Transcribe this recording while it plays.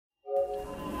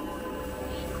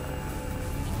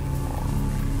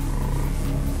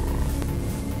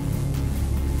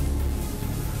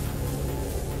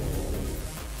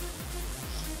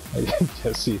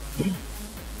Jesse,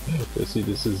 Jesse,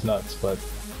 this is nuts, but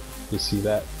you see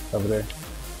that over there?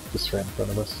 Just right in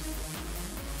front of us.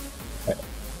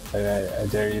 I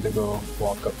dare you to go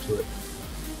walk up to it.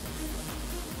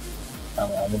 I'm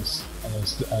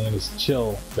gonna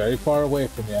chill very far away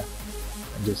from you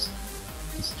and just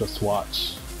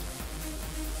watch.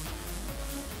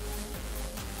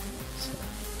 So,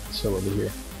 chill over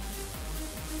here.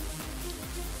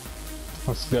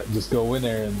 Just go in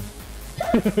there and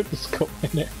just go in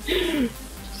there.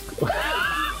 Just go.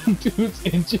 Dude's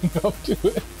inching up to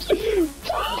it.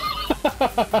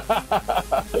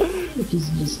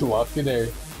 just walk in there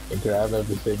and grab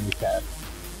everything you can.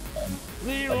 And,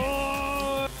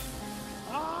 Leroy!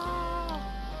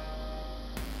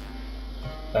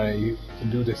 Alright, you can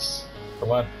do this.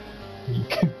 Come on. You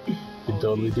can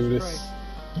totally do this. Christ.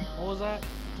 What was that?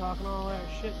 Talking all that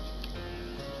shit?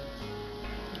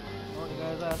 What you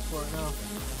guys asked for it now?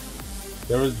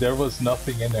 There was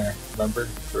nothing in there. Remember?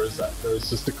 There was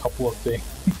just a couple of things.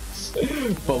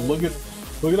 But look at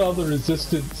all the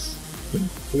resistance.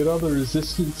 Look at all the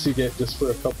resistance you get just for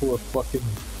a couple of fucking.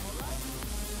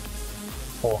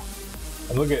 Oh,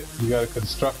 and look at, you got a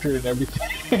constructor and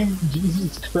everything.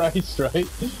 Jesus Christ, right?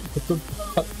 What the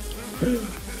fuck?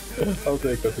 I'll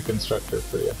take out the constructor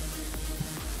for you.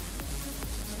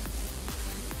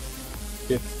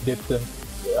 Get them.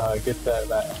 Get that.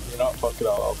 You know what? Fuck it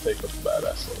all. I'll take up the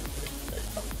badass loader. There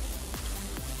you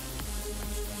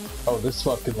go. Oh, this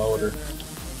fucking loader.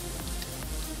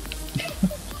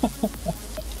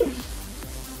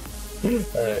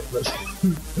 Alright,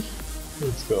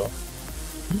 let's go.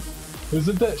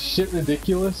 Isn't that shit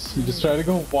ridiculous? You just try to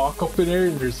go walk up in there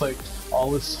and there's like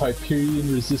all this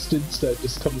Hyperion resistance that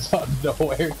just comes out of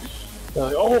nowhere. You're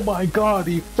like, oh my god,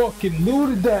 he fucking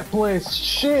looted that place!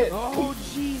 Shit! Oh,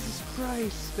 Jesus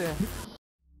Christ!